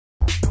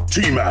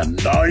T-Man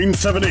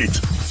 978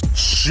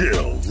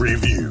 Shill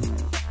Review.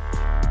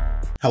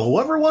 Hello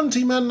everyone,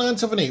 T-Man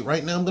 978.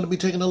 Right now I'm going to be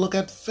taking a look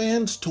at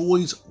Fans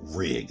Toys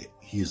Rig.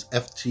 He is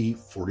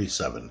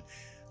FT47.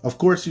 Of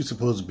course, he's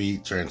supposed to be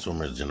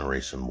Transformers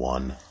Generation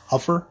 1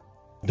 Huffer.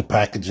 The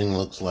packaging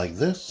looks like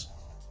this.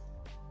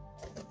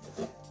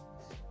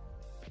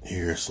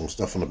 Here's some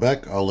stuff on the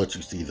back. I'll let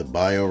you see the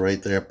bio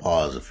right there.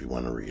 Pause if you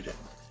want to read it.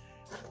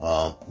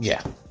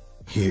 Yeah.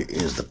 Here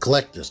is the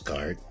collector's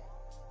card.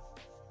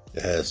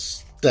 It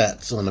has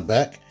stats on the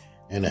back,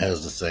 and it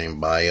has the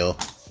same bio.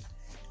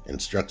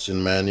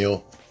 Instruction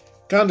manual.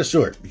 Kind of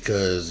short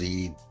because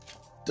he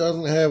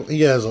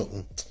has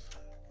a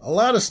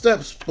lot of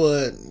steps,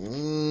 but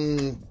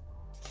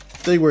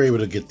they were able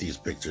to get these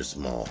pictures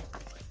small.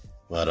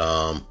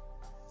 But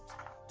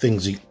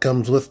things he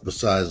comes with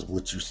besides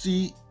what you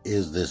see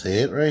is this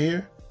head right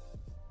here.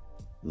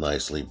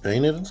 Nicely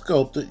painted and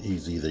sculpted.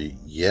 He's either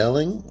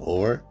yelling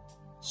or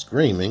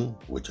screaming,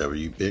 whichever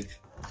you pick.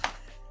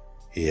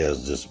 He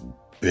has this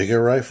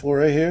bigger rifle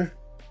right here.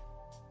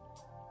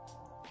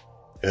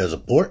 It has a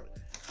port.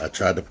 I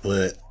tried to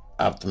put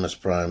Optimus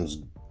Prime's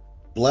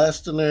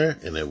blast in there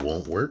and it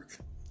won't work.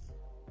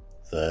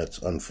 That's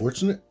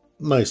unfortunate.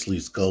 Nicely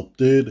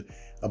sculpted.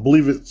 I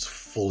believe it's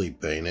fully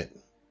painted.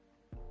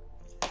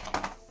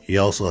 He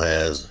also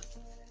has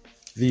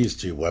these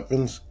two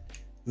weapons.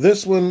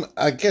 This one,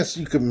 I guess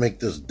you could make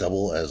this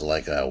double as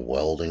like a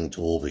welding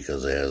tool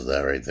because it has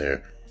that right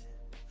there.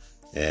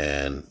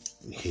 And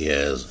he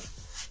has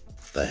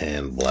the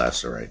hand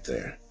blaster right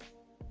there.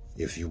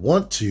 If you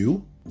want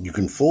to, you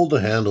can fold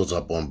the handles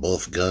up on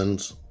both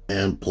guns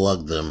and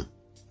plug them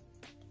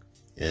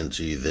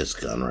into this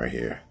gun right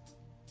here,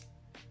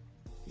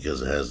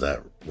 because it has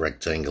that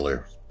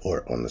rectangular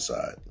port on the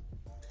side.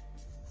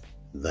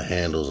 The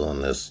handles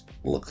on this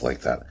look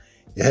like that.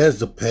 It has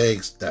the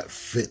pegs that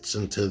fits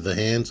into the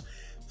hands.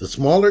 The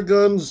smaller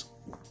guns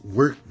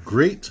work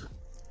great,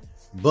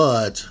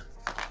 but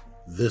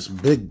this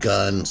big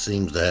gun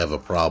seems to have a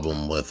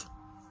problem with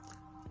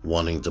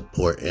wanting to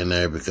port in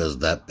there because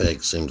that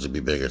peg seems to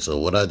be bigger. So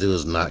what I do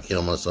is not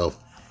kill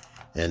myself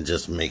and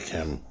just make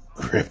him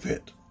grip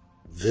it.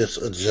 This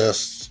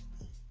adjusts,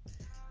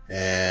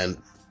 and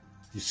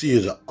you see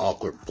the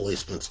awkward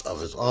placements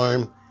of his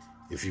arm.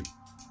 If you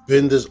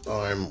bend his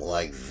arm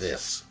like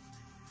this,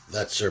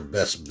 that's your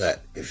best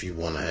bet if you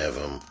want to have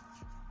him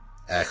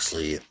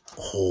actually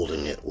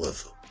holding it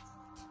with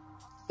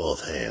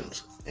both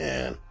hands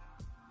and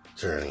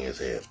turning his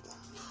head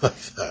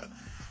like that.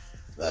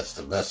 That's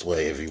the best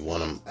way if you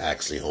want him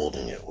actually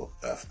holding it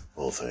with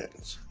both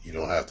hands. You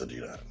don't have to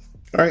do that.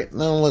 Alright,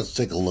 now let's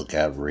take a look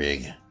at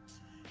Rig.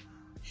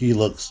 He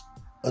looks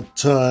a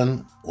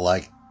ton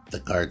like the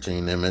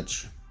cartoon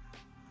image.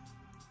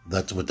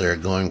 That's what they're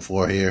going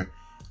for here.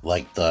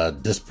 Like the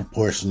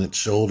disproportionate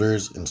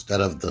shoulders,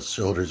 instead of the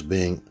shoulders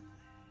being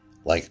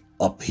like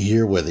up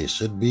here where they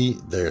should be,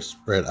 they're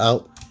spread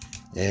out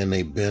and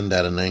they bend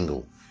at an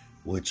angle,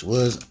 which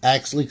was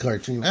actually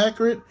cartoon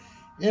accurate.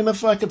 And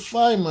if I could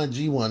find my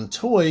G1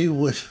 toy,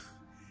 which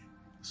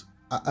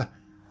I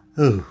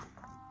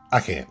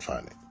can't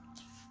find it,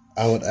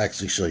 I would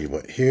actually show you.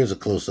 But here's a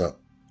close-up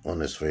on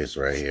his face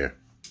right here.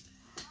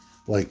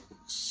 Like,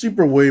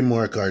 super way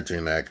more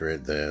cartoon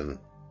accurate than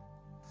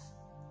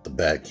the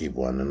Batcave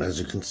one. And as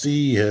you can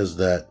see, he has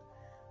that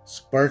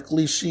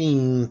sparkly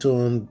sheen to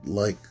him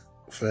like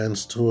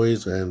Fans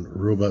Toys and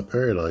Robot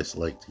Paradise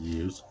like to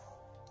use.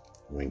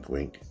 Wink,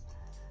 wink.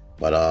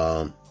 But,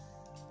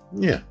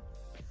 yeah.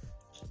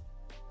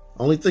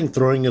 Only thing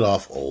throwing it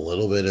off a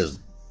little bit is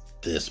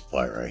this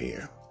part right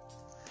here.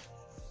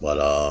 But,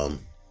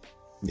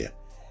 yeah.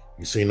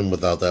 You've seen him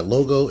without that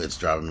logo. It's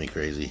driving me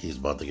crazy. He's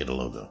about to get a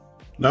logo.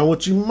 Now,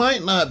 what you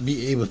might not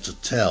be able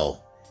to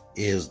tell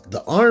is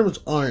the arms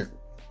aren't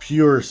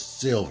pure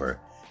silver.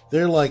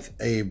 They're like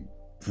a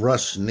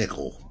brushed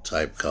nickel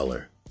type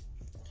color.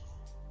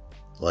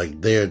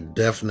 Like, they're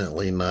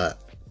definitely not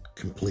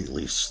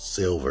completely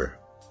silver.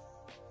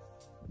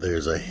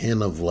 There's a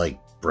hint of like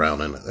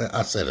brown in it.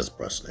 I said it's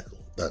brushed nickel.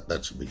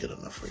 That should be good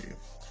enough for you.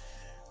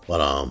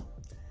 But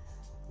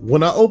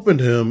when I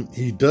opened him,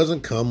 he doesn't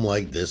come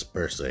like this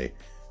per se.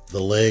 The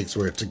legs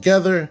were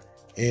together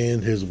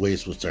and his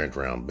waist was turned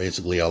around.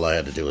 Basically, all I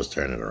had to do was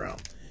turn it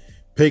around.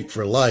 Pig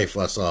for Life,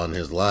 I saw in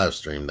his live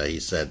stream that he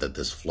said that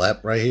this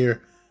flap right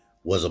here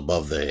was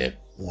above the head.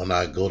 When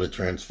I go to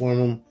transform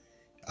him,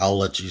 I'll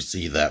let you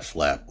see that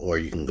flap, or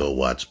you can go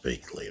watch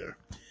Pig later.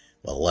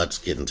 Well, let's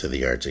get into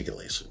the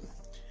articulation.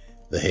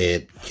 The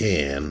head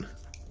can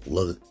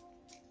look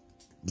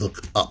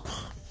up,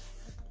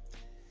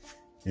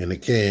 and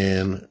it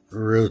can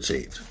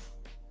rotate.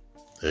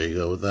 There you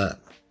go with that.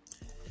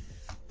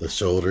 The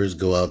shoulders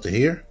go out to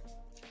here.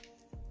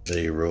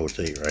 They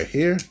rotate right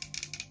here.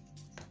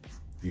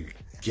 You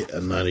get a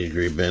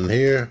 90-degree bend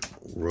here,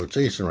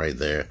 rotation right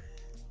there.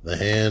 The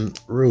hand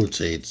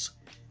rotates,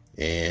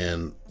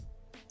 and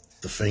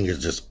the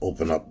fingers just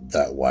open up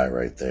that wide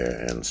right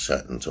there and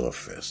shut into a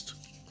fist.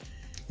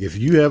 If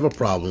you have a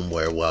problem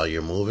where while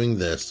you're moving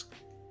this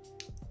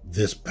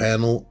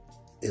panel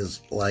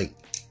is like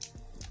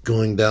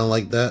going down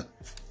like that,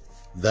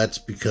 that's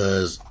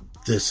because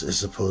this is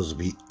supposed to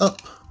be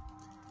up.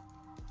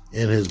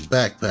 And his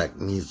backpack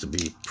needs to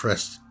be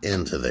pressed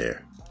into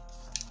there.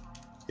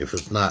 If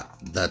it's not,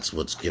 that's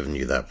what's giving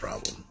you that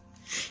problem.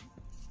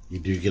 You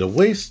do get a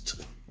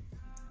waist.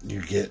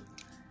 You get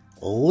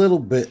a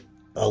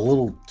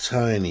little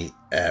tiny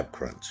ab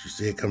crunch. You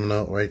see it coming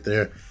out right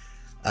there?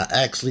 I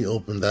actually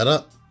opened that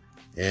up,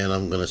 and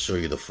I'm going to show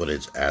you the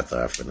footage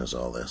after I finish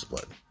all this.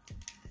 But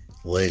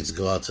legs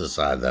go out to the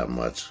side that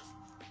much.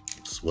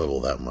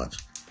 Swivel that much.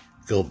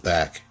 Go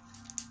back.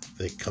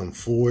 They come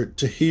forward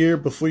to here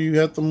before you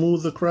have to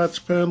move the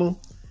crotch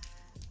panel.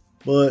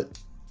 But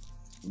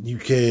you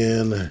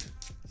can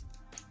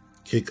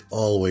kick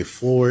all the way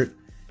forward.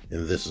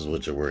 And this is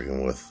what you're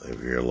working with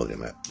if you're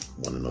looking at.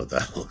 Want to know what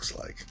that looks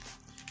like.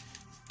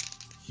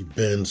 You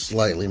bend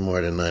slightly more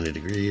than 90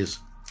 degrees.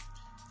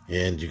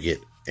 And you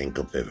get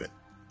ankle pivot.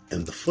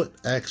 And the foot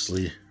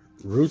actually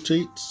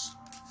rotates.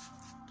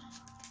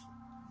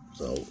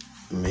 So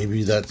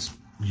maybe that's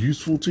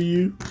useful to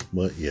you.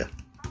 But yeah.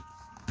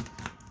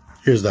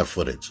 Here's that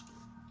footage.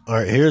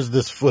 Alright, here's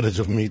this footage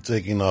of me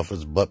taking off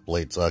his butt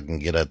plate so I can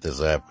get at this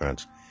ab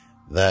crunch.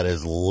 That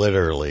is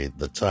literally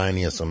the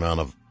tiniest amount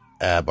of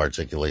ab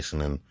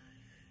articulation, and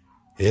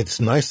it's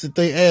nice that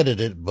they added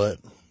it, but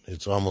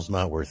it's almost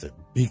not worth it.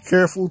 Be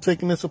careful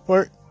taking this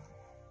apart,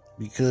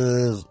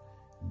 because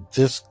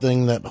this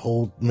thing that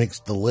makes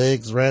the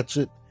legs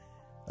ratchet,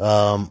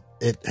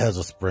 it has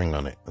a spring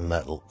on it, and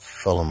that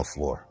fell on the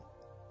floor.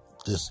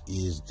 This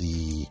is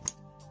the...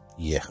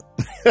 yeah,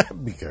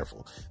 be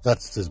careful.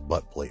 That's his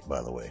butt plate,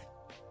 by the way.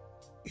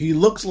 He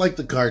looks like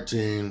the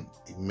cartoon,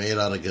 made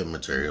out of good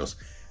materials.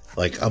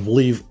 Like, I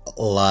believe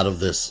a lot of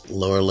this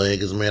lower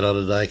leg is made out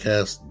of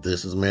die-cast.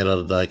 This is made out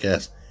of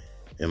die-cast.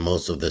 And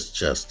most of this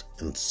chest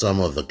and some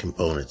of the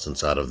components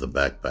inside of the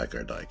backpack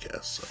are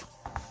die-cast. So,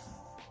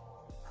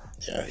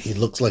 yeah, he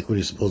looks like what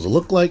he's supposed to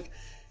look like.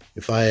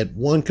 If I had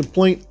one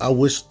complaint, I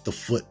wish the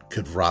foot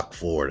could rock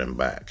forward and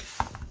back.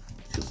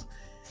 Because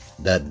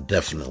that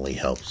definitely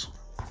helps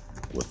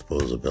with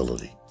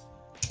posability.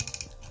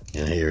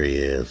 And here he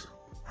is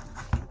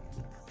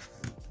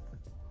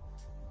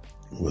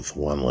with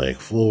one leg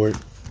forward,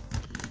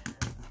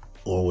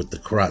 or with the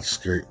crotch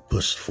skirt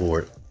pushed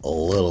forward a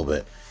little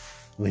bit.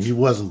 I mean, he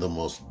wasn't the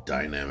most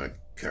dynamic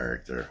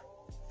character.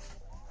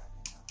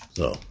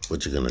 So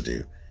what you gonna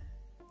do?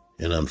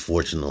 And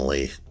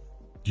unfortunately,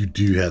 you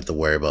do have to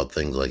worry about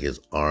things like his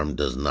arm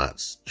does not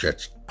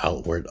stretch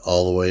outward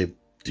all the way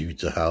due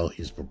to how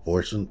he's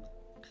proportioned.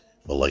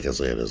 But like I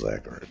said, it is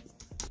accurate.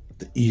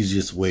 The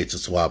easiest way to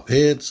swap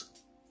heads,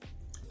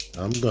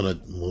 I'm gonna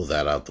move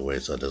that out the way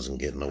so it doesn't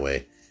get in the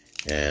way,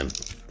 and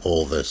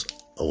pull this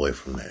away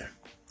from there.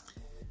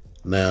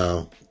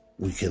 Now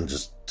we can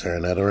just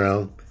turn that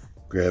around,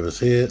 grab his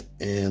head,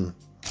 and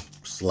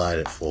slide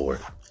it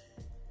forward.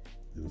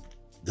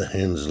 The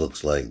hinge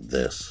looks like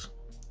this.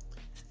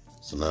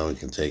 So now we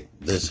can take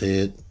this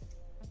head,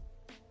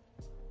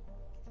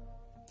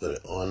 put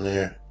it on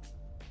there,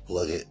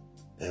 plug it,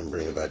 and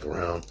bring it back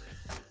around.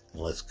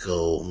 Let's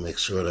go make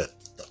sure that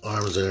the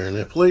arms are in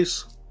their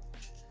place.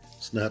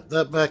 Snap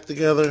that back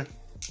together.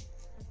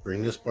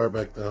 Bring this part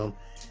back down.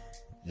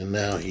 And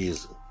now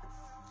he's,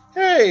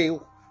 hey,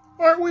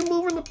 aren't we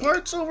moving the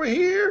parts over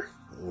here?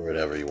 Or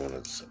whatever you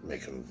want to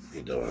make him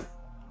be doing.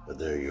 But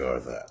there you are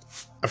that.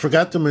 I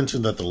forgot to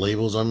mention that the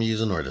labels I'm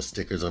using, or the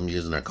stickers I'm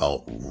using, are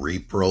called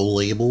repro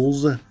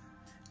labels.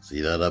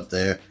 See that up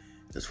there?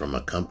 It's from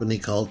a company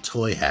called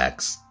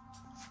ToyHacks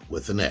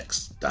with an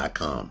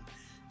X.com.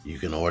 You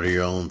can order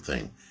your own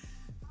thing.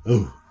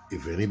 Oh,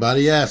 if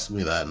anybody asks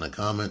me that in the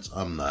comments,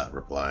 I'm not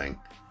replying.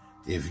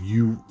 If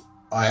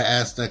I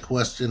asked that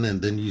question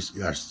and then you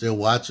are still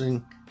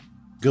watching,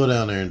 go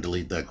down there and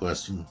delete that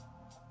question.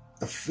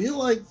 I feel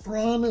like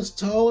Braun is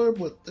taller,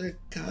 but they're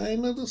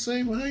kind of the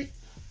same height.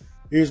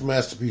 Here's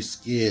Masterpiece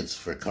skids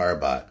for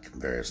Carbot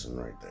comparison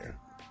right there.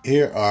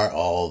 Here are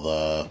all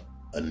the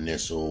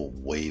initial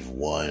Wave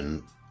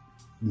 1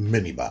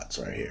 mini bots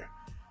right here,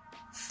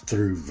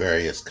 through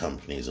various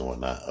companies and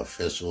whatnot.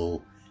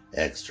 Official,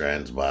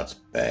 X-Transbots,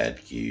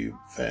 Bad Cube,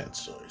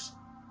 Fans Toys,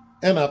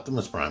 and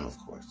Optimus Prime, of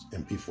course,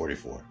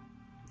 MP44.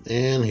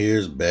 And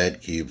here's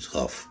Bad Cube's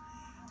Huff,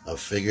 a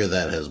figure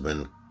that has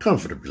been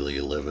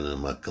comfortably living in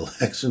my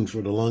collection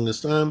for the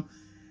longest time.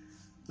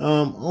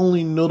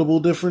 Only notable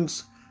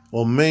difference,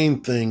 well,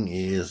 main thing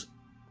is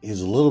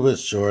he's a little bit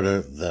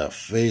shorter. The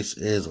face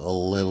is a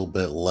little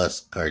bit less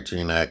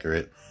cartoon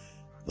accurate.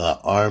 The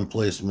arm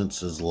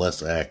placements is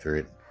less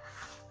accurate.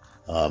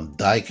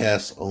 Die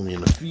cast only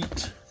in the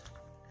feet.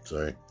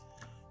 Sorry.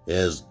 It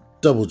has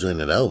double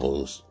jointed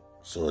elbows,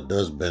 so it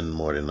does bend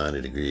more than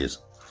 90 degrees.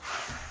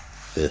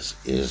 This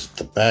is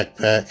the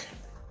backpack,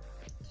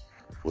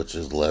 which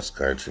is less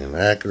cartoon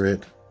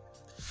accurate.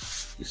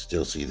 You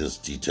still see this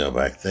detail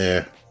back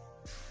there.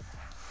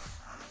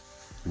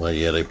 But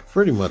yeah, they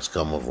pretty much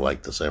come with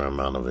like the same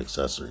amount of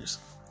accessories.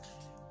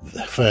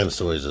 The Fans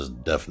Toys is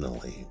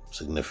definitely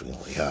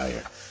significantly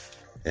higher.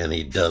 And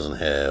he doesn't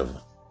have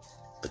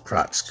the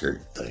crotch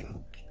skirt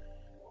thing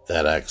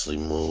that actually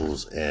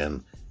moves,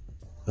 and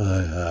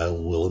I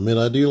will admit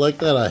I do like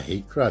that. I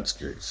hate crotch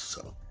screws,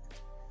 so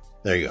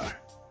there you are.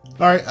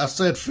 Alright, I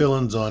said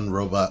feelings on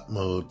robot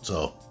mode,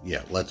 so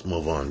yeah, let's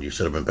move on. You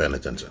should have been paying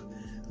attention.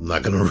 I'm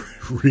not going to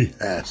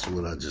rehash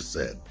what I just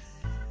said.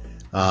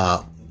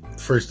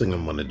 First thing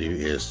I'm going to do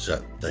is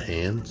shut the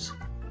hands,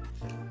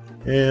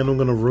 and I'm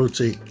going to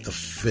rotate the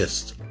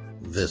fist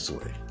this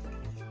way,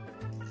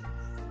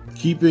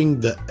 keeping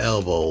the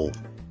elbow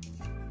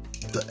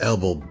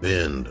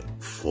bend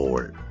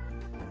forward.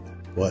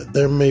 But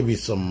there may be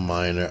some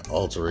minor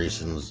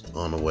alterations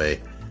on the way.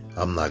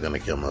 I'm not going to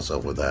kill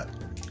myself with that.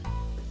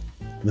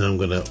 Then I'm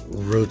going to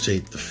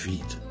rotate the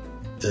feet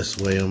this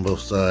way on both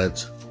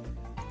sides.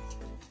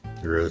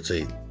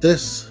 Rotate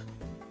this.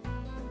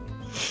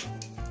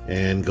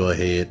 And go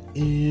ahead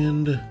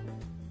and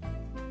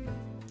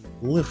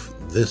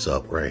lift this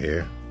up right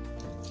here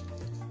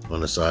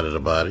on the side of the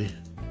body.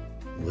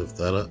 Lift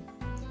that up.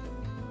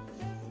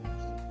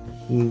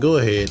 And go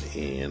ahead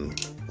and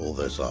pull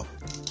this off.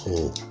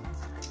 Pull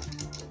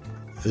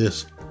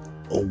this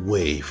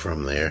away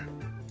from there.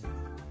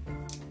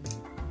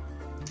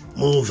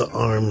 Move the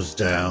arms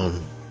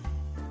down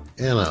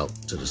and out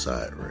to the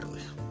side,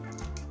 really.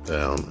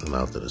 Down and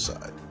out to the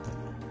side.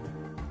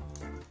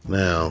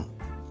 Now,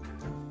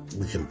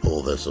 we can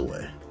pull this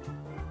away.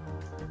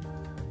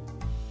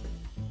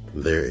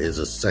 There is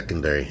a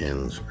secondary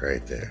hinge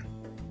right there.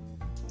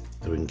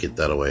 So we can get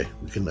that away.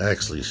 We can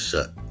actually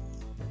shut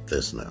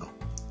this now.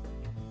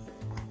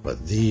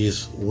 But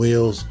these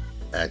wheels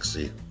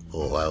actually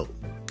pull out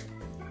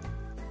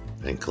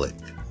and click.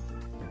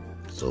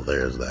 So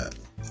there's that.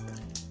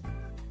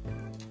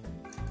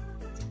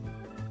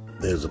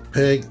 There's a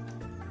peg.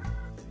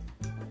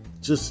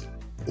 Just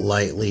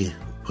lightly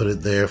put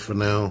it there for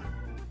now.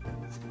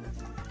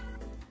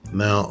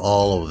 Now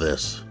all of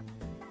this,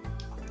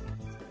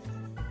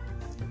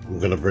 I'm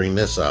going to bring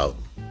this out.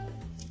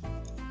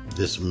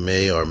 This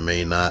may or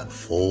may not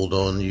fold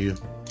on you,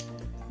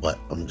 but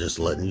I'm just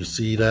letting you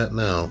see that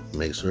now.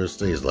 Make sure it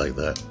stays like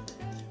that.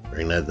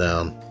 Bring that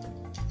down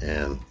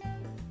and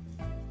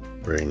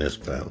bring this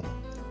panel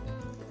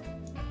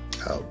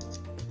out.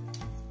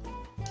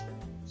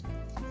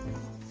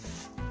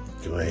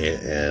 Go ahead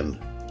and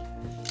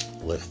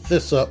lift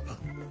this up.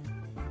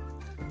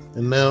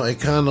 And now it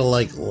kind of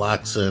like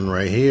locks in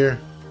right here,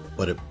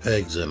 but it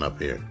pegs in up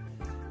here.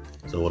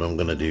 So what I'm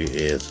going to do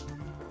is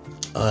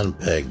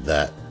unpeg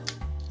that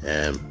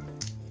and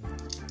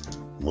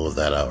move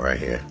that out right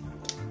here.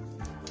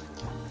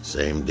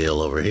 Same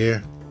deal over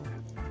here.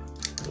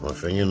 Put my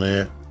finger in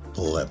there,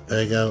 pull that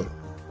peg out,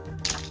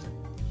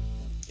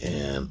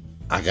 and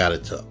I got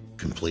it to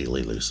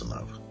completely loosen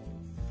up.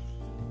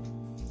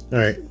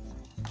 Alright,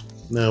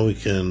 now we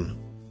can,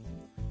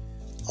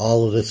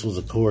 all of this was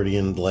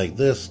accordion like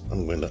this.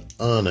 I'm going to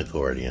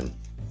unaccordion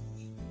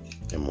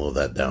and move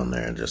that down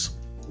there and just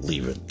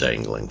leave it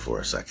dangling for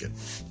a second.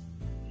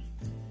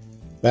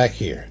 Back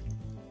here,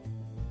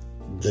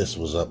 this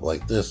was up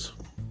like this.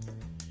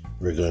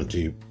 We're going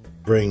to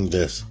bring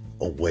this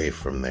away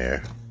from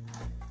there.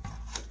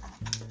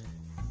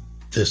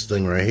 This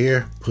thing right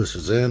here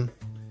pushes in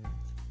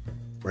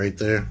right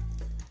there.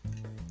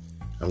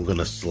 I'm going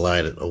to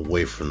slide it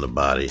away from the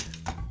body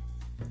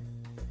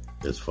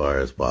as far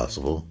as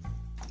possible.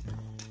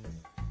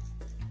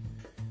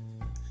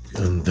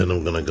 And then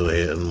I'm going to go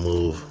ahead and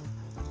move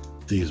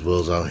these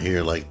wheels out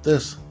here like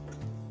this,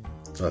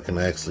 so I can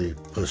actually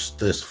push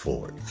this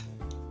forward.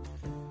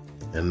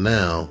 And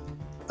now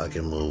I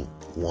can move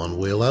one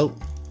wheel out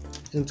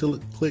until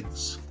it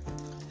clicks,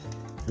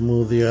 and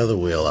move the other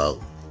wheel out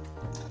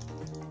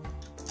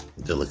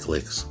until it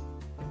clicks.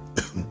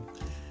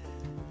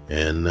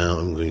 And now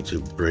I'm going to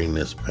bring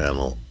this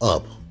panel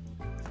up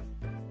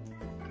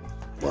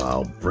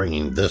while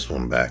bringing this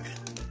one back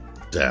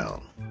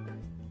down.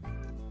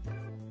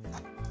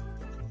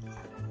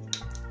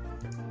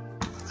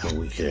 And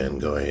we can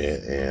go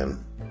ahead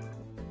and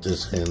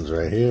this hinge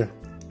right here,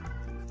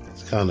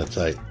 it's kind of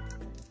tight.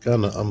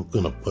 I'm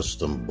gonna push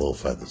them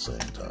both at the same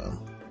time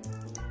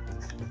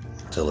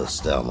until it's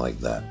down like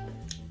that.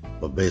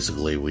 But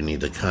basically we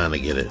need to kind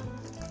of get it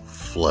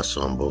flush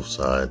on both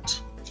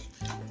sides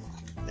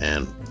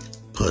and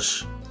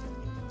push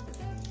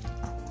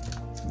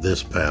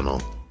this panel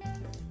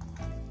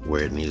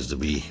where it needs to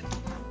be.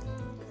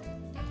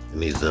 It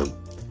needs to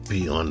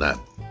be on that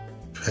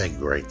peg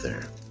right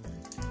there.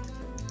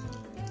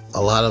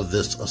 A lot of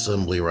this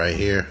assembly right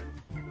here,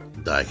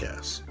 die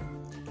cast.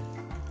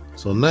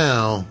 So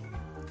now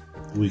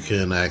we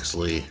can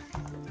actually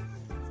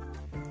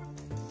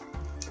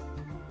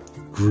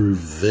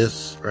groove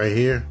this right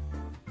here.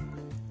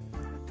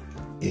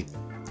 It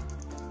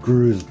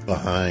grooves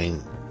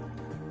behind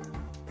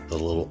the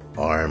little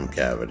arm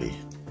cavity.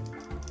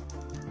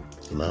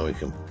 So now we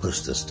can push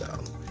this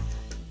down.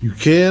 You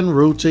can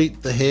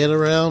rotate the head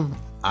around.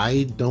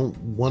 I don't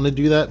want to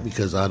do that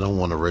because I don't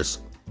want to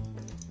risk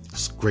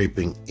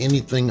scraping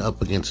anything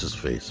up against his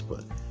face,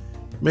 but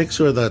make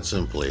sure that's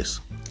in place.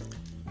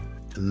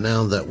 And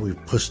now that we've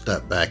pushed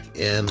that back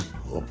in,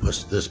 we'll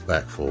push this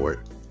back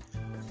forward.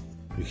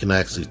 you can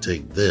actually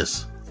take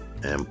this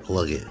and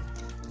plug it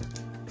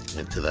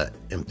into that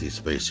empty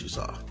space you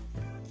saw.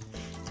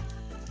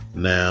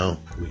 Now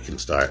we can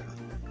start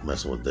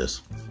messing with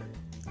this.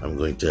 I'm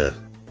going to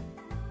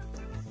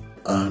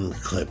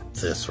unclip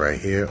this right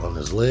here on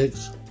his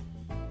legs,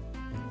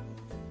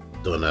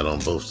 doing that on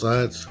both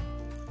sides.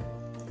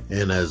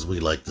 And as we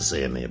like to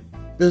say in the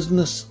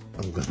business,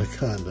 I'm going to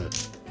kind of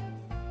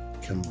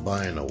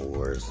combine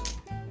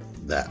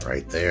that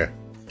right there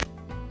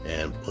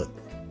and put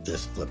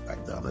this clip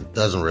back down. It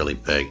doesn't really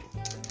peg,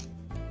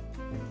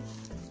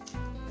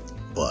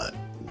 but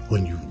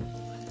when you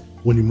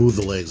move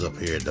the legs up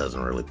here, it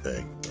doesn't really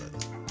peg.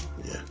 But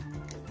yeah,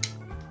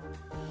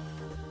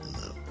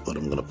 no, but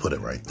I'm gonna put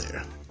it right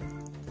there.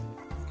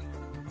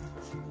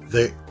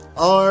 There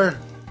are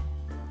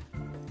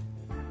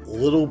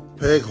little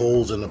peg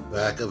holes in the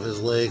back of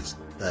his legs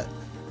that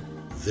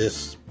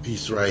this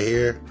piece right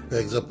here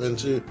pegs up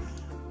into.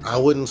 I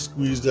wouldn't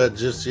squeeze that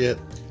just yet.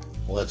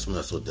 Let's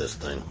mess with this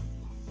thing.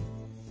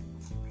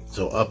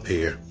 So up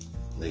here,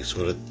 make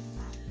sure that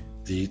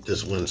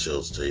this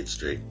windshield stayed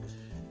straight.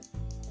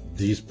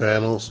 These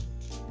panels,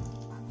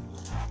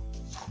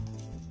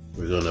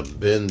 we're going to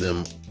bend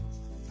them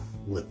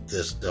with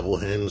this double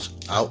hinge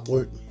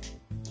outward,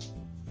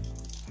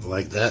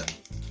 like that.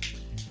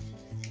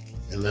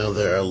 And now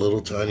there are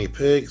little tiny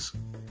pegs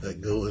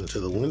that go into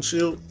the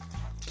windshield.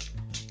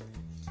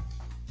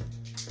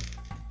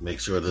 Make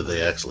sure that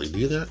they actually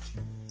do that.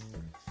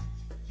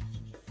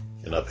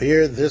 And up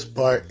here, this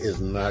part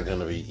is not going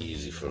to be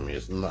easy for me.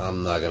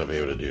 I'm not going to be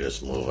able to do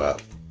this move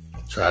out.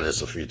 Tried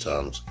this a few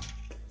times.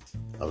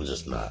 I'm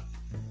just not.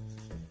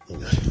 I'm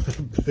going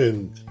to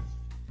bend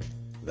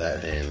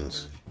that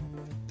hinge.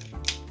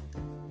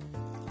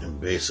 And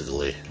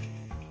basically,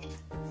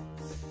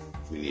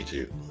 we need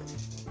to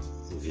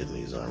get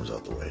these arms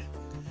out the way.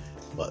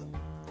 But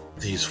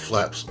these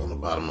flaps on the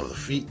bottom of the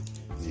feet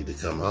need to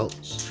come out,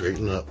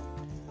 straighten up.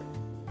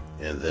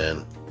 And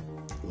then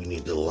we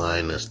need to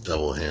line this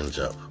double hinge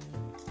up.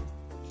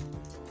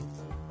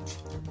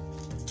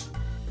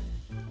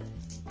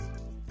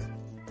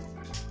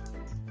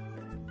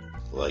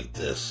 Like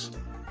this.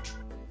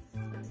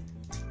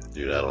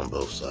 Do that on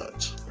both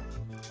sides.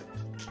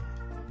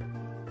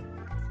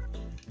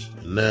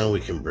 And now we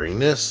can bring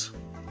these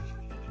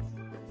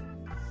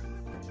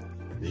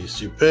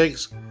two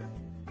pegs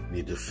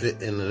need to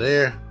fit into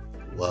there,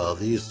 while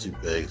these two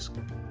pegs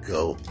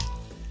go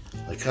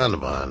like kind of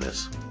behind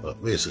this.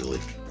 But basically,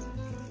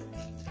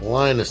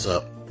 line this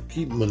up,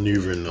 keep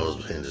maneuvering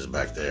those hinges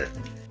back there.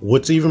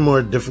 What's even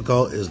more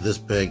difficult is this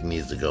peg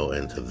needs to go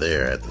into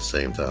there at the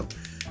same time.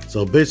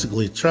 So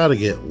basically, try to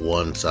get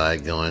one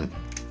side going,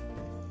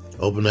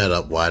 open that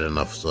up wide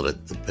enough so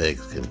that the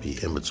pegs can be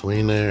in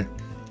between there,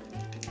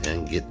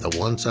 and get the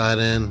one side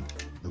in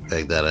and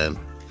peg that in.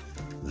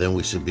 Then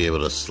we should be able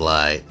to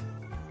slide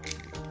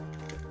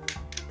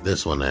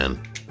this one in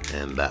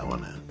and that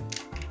one in.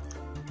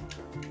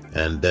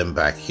 And then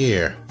back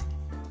here,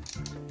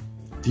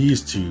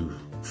 these two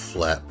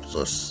flaps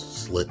or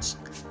slits,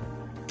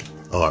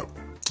 or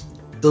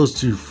those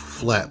two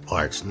flat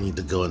parts need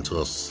to go into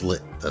a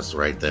slit that's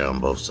right there on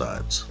both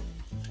sides.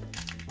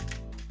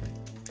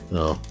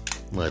 So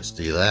let's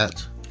do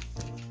that.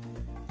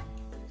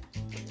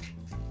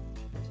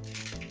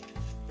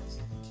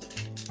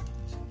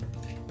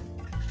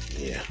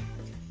 Yeah,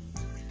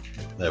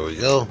 there we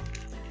go.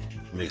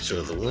 Make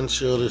sure the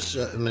windshield is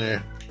shut in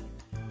there.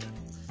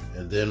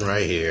 And then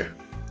right here,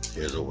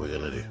 here's what we're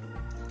gonna do.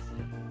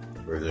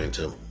 We're going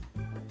to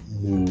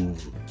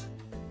move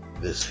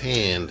this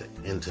hand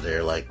into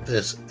there like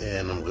this,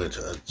 and I'm going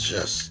to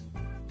adjust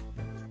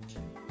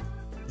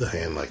the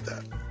hand like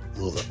that.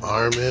 Move the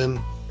arm in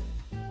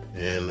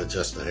and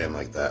adjust the hand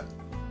like that.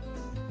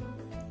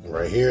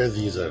 Right here,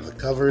 these are the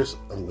covers.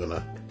 I'm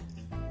gonna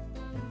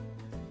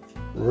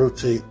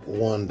rotate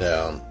one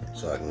down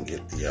so I can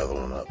get the other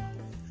one up.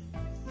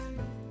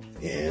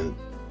 And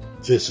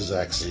this is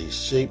actually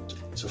shaped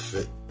to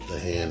fit the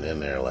hand in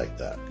there like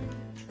that.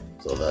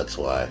 So that's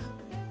why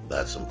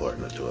that's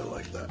important to do it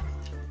like that.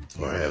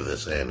 Or have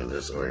this hand in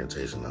this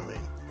orientation, I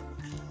mean.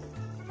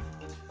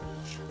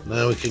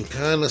 Now we can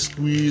kind of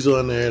squeeze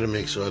on there to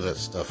make sure that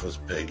stuff is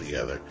pegged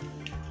together.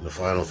 And the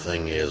final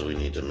thing is we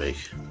need to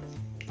make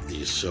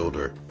these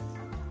shoulder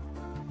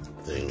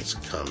things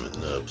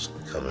nubs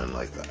come in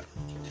like that.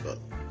 But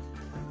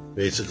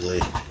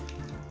basically,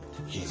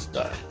 he's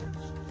done.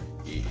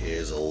 He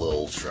is a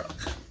little truck.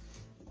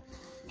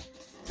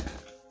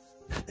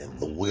 And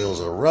the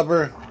wheels are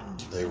rubber.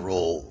 They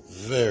roll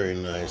very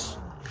nice.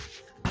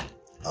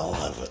 I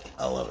love it.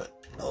 I love it.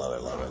 I love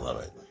it, love it,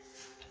 love it.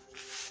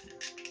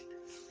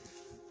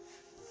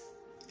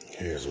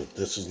 Here's what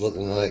this is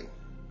looking like.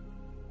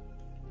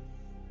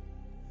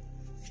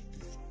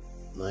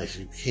 Nice.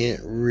 You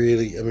can't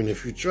really, I mean,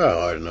 if you try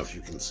hard enough,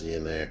 you can see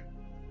in there.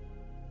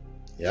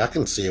 Yeah, I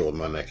can see it with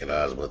my naked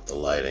eyes, but the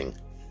lighting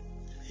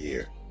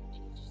here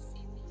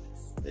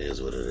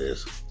is what it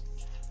is.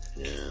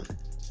 And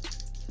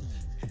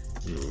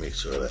make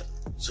sure that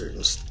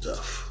certain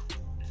stuff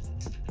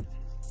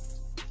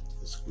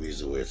is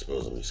squeeze it where it's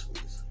supposed to be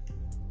squeezed.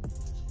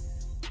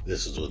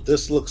 This is what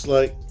this looks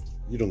like.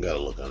 You don't gotta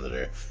look under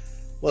there.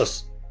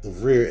 Plus, the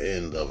rear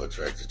end of a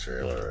tractor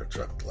trailer or a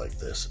truck like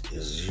this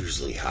is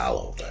usually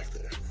hollow back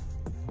there.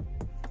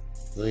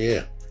 So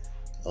yeah,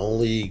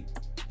 only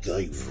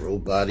like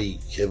road body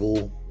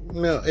kibble.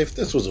 Now, if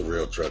this was a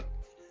real truck,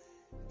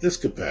 this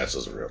could pass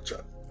as a real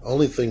truck.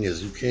 Only thing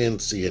is you can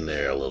see in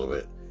there a little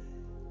bit,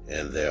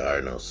 and there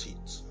are no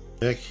seats.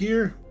 Back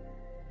here,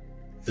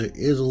 there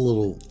is a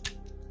little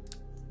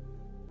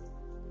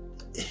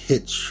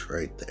hitch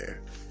right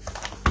there.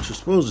 What you're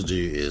supposed to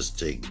do is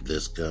take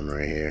this gun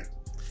right here,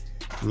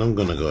 and I'm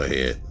gonna go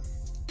ahead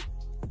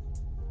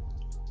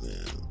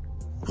and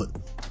put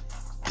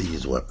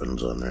these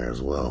weapons on there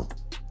as well.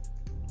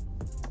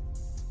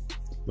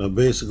 But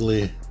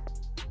basically,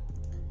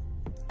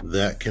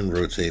 that can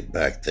rotate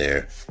back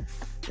there,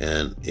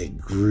 and it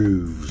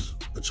grooves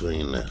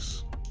between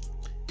this.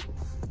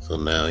 So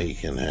now you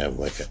can have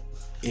like an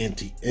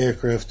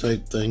anti-aircraft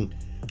type thing,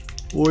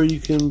 or you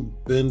can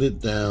bend it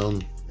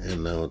down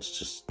and now it's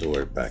just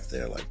stored back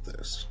there like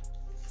this.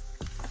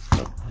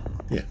 So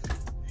yeah,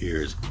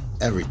 here's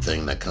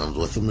everything that comes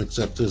with them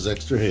except this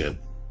extra head.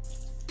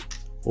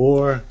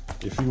 Or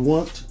if you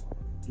want,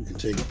 you can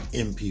take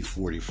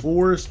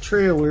MP44's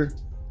trailer,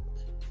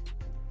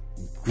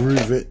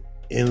 groove it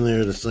in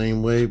there the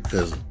same way,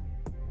 because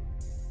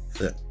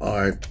there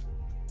are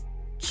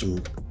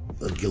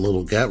a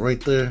little gap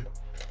right there.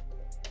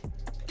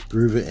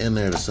 Groove it in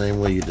there the same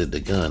way you did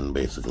the gun,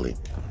 basically.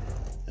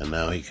 And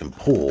now he can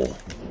pull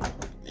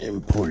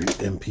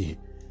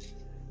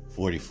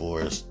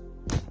MP44's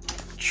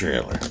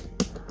trailer.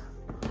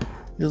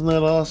 Isn't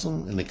that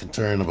awesome? And it can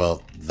turn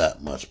about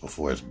that much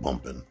before it's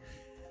bumping.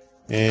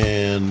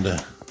 And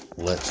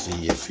let's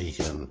see if he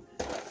can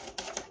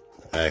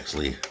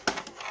actually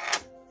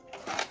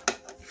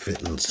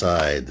fit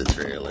inside the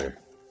trailer.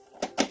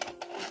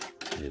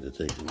 Need to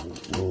take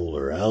the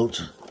roller out.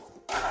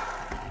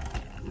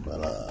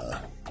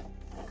 But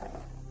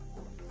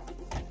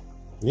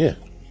yeah.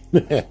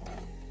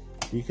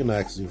 You can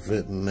actually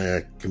fit in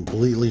there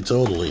completely,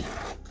 totally.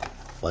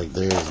 Like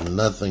there's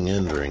nothing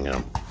hindering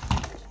him.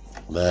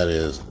 That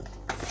is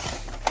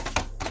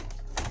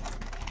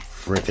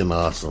freaking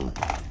awesome.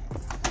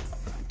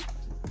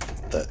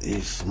 That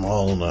he's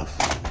small enough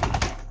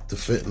to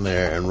fit in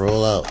there and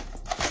roll out.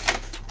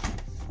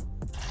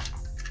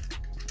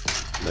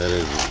 That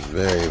is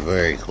very,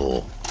 very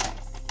cool.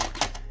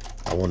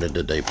 I wonder,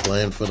 did they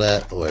plan for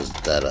that, or is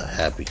that a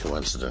happy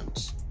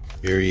coincidence?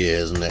 Here he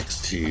is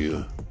next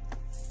to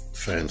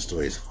Fans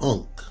Toys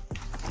Hunk.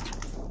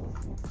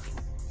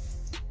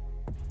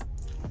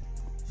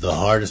 The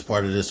hardest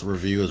part of this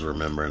review is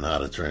remembering how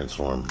to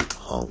transform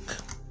Hunk.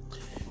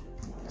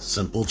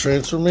 Simple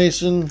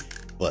transformation,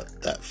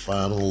 but that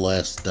final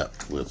last step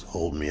was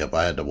holding me up.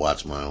 I had to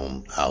watch my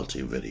own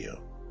how-to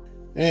video.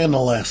 And the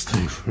last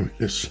thing for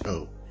this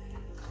show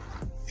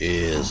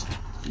is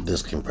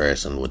this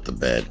comparison with the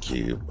Bad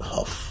Cube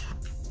Huff.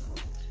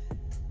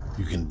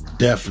 You can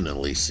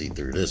definitely see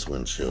through this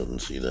windshield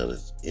and see that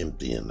it's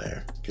empty in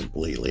there,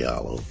 completely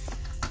hollow.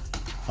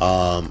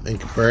 In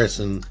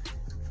comparison,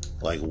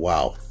 like,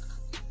 wow,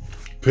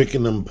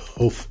 picking them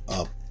both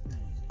up,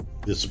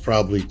 this is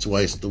probably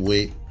twice the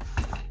weight.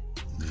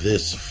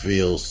 This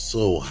feels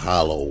so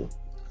hollow.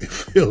 It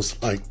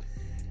feels like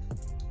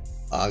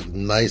a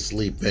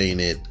nicely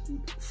painted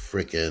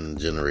freaking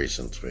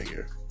Generations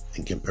figure.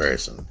 In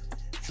comparison,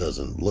 it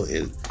doesn't look,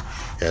 it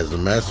has a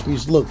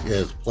Masterpiece look. It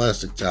has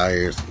plastic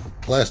tires,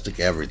 plastic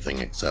everything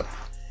except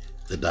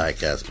the die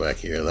cast back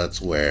here.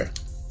 That's where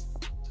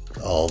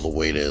all the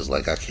weight is.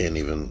 Like, I can't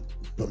even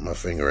put my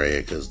finger right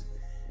here because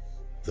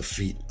the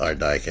feet are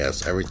die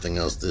cast. Everything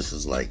else, this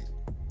is like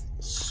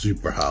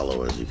super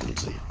hollow, as you can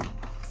see.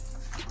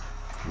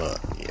 But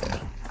yeah,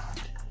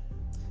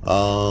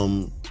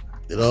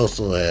 it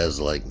also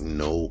has like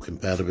no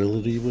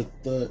compatibility with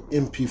the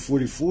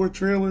MP44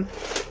 trailer,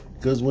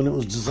 because when it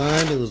was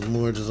designed, it was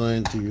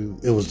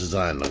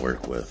designed to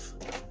work with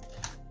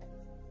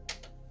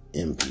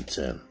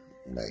MP10.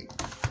 Like,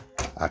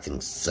 I can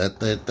set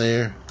that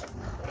there.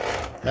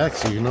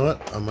 Actually, you know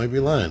what? I might be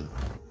lying.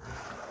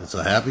 It's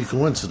a happy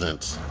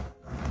coincidence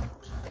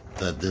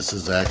that this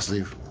is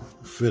actually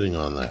fitting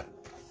on that.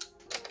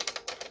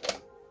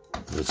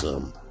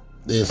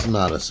 It's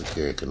not a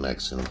secure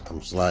connection.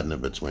 I'm sliding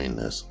it between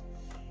this.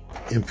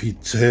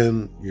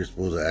 MP10, you're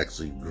supposed to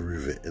actually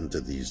groove it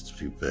into these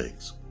two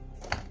pegs.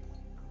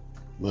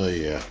 But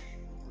yeah.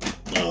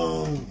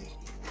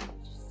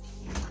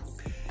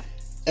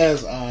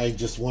 As I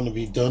just want to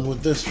be done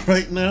with this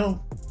right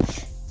now,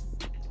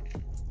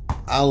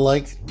 I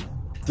like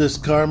this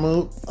car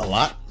mode a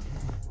lot.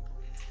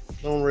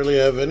 Don't really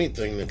have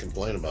anything to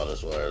complain about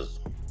as far as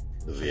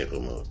the vehicle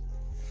mode.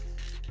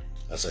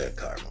 I say a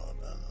car mode.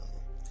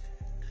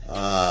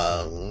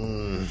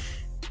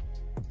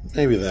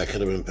 Maybe that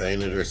could have been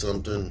painted or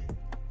something,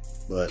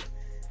 but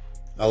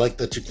I like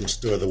that you can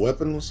store the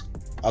weapons.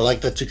 I like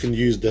that you can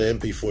use the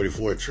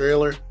MP44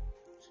 trailer.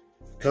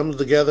 Comes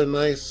together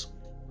nice.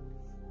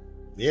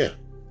 Yeah.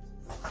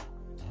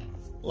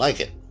 like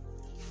it.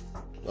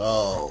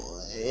 Well,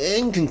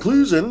 in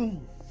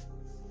conclusion,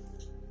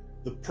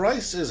 the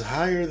price is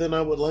higher than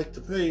I would like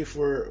to pay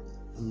for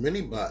a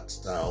mini bot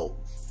style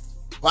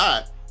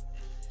bot.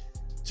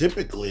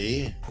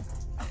 Typically,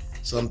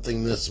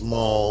 something this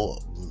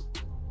small,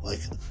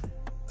 like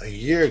a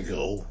year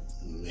ago,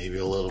 maybe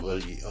a little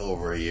bit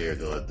over a year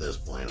ago at this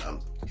point, I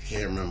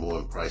can't remember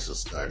when prices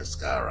started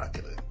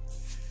skyrocketing.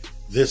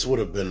 This would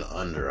have been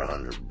under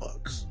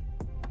 $100.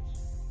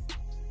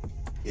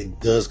 It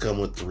does come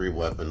with 3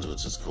 weapons,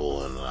 which is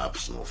cool, and an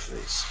optional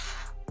face.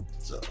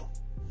 So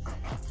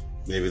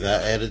maybe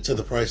that added to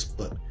the price,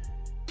 but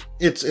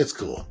it's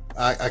cool.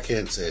 I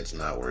can't say it's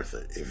not worth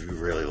it if you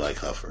really like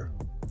Huffer.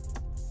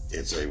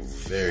 It's a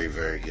very,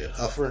 very good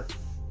Huffer.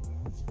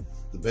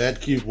 The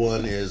Bad Cube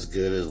one is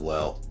good as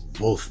well.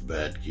 Both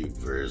Bad Cube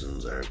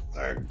versions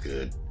are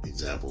good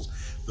examples.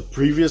 The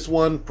previous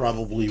one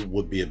probably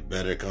would be a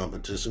better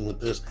competition with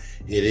this.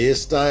 It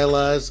is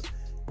stylized,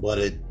 but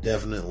it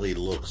definitely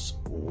looks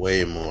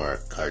way more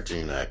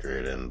cartoon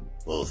accurate in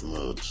both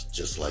modes,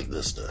 just like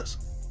this does.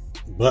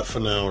 But for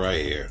now,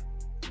 right here,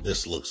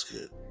 this looks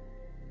good,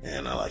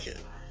 and I like it.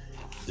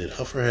 Did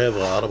Huffer have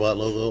an Autobot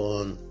logo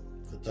on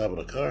the top of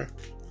the car?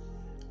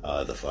 I'll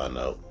have to find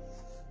out.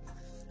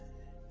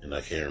 And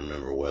I can't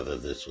remember whether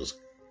this was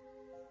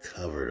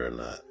covered or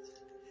not.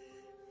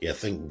 Yeah, I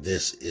think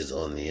this is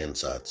on the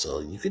inside, so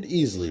you could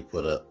easily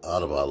put an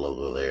Autobot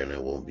logo there and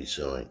it won't be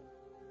showing.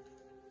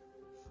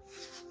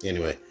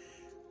 Anyway,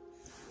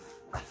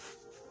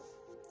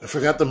 I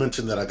forgot to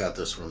mention that I got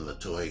this from the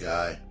Toy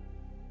Guy,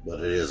 but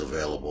it is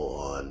available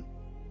on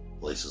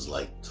places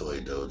like Toy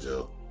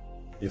Dojo.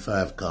 If I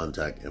have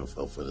contact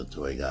info for the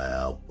Toy Guy,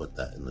 I'll put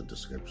that in the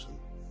description.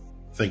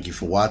 Thank you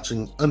for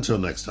watching. Until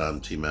next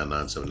time,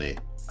 T-Man978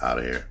 out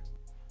of here.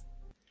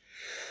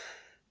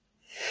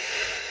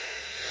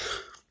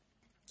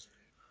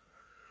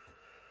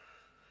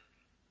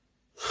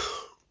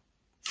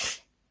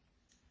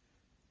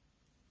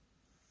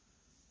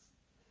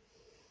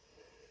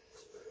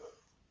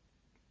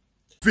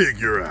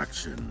 Figure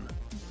action.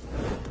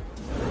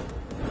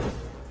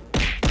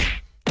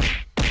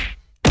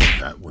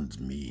 That one's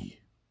me.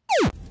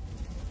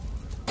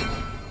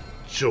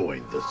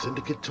 Join the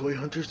Syndicate Toy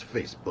Hunters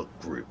Facebook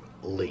group.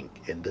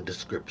 Link in the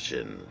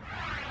description.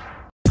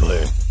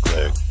 Click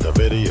the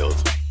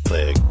videos.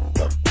 Click